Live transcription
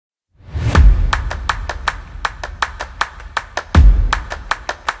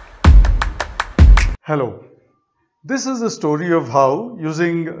Hello. This is the story of how,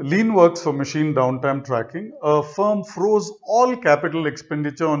 using Leanworks for machine downtime tracking, a firm froze all capital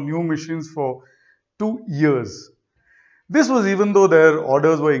expenditure on new machines for 2 years. This was even though their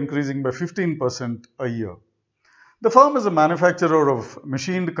orders were increasing by 15% a year. The firm is a manufacturer of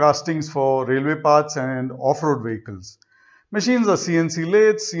machined castings for railway parts and off-road vehicles. Machines are CNC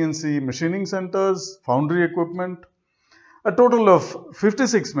lathes, CNC machining centers, foundry equipment, a total of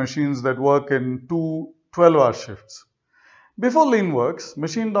 56 machines that work in two 12-hour shifts. Before Leanworks,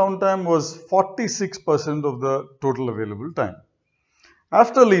 machine downtime was 46% of the total available time.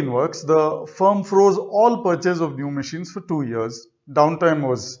 After Leanworks, the firm froze all purchase of new machines for 2 years. Downtime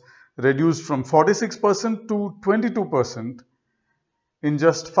was reduced from 46% to 22% in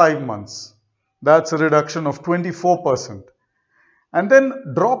just 5 months. That's a reduction of 24%. And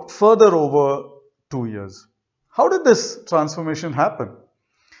then dropped further over 2 years. How did this transformation happen?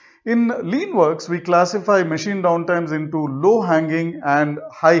 In Leanworks, we classify machine downtimes into low-hanging and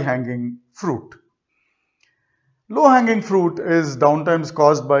high-hanging fruit. Low-hanging fruit is downtimes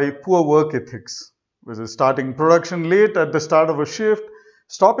caused by poor work ethics, which is starting production late at the start of a shift,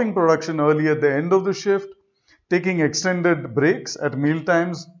 stopping production early at the end of the shift, taking extended breaks at meal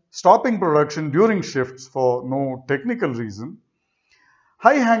times, stopping production during shifts for no technical reason.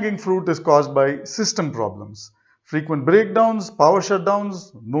 High-hanging fruit is caused by system problems. Frequent breakdowns, power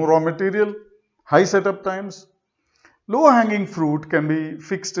shutdowns, no raw material, high setup times. Low-hanging fruit can be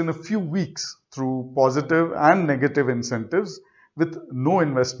fixed in a few weeks through positive and negative incentives with no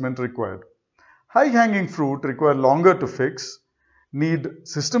investment required. High-hanging fruit require longer to fix, need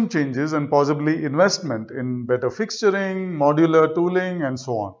system changes and possibly investment in better fixturing, modular tooling and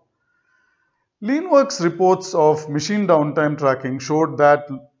so on. Leanworks reports of machine downtime tracking showed that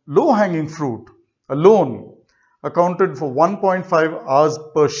low-hanging fruit alone accounted for 1.5 hours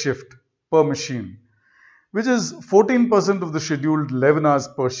per shift per machine, which is 14% of the scheduled 11 hours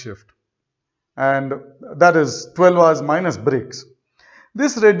per shift. And that is 12 hours minus breaks.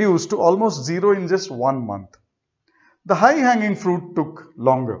 This reduced to almost zero in just 1 month. The high-hanging fruit took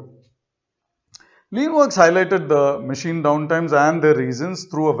longer. Leanworks highlighted the machine downtimes and their reasons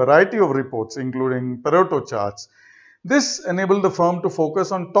through a variety of reports, including Pareto charts. This enabled the firm to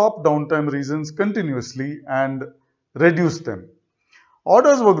focus on top downtime reasons continuously and reduce them.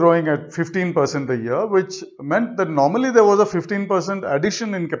 Orders were growing at 15% a year, which meant that normally there was a 15%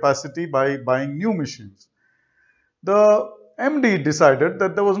 addition in capacity by buying new machines. The MD decided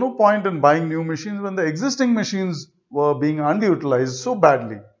that there was no point in buying new machines when the existing machines were being underutilized so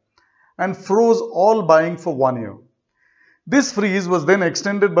badly and froze all buying for 1 year. This freeze was then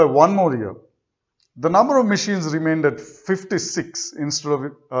extended by 1 more year. The number of machines remained at 56 instead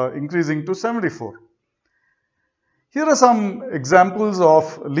of increasing to 74. Here are some examples of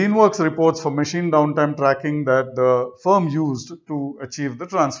Leanworks reports for machine downtime tracking that the firm used to achieve the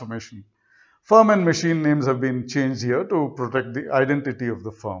transformation. Firm and machine names have been changed here to protect the identity of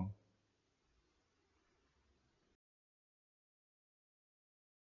the firm.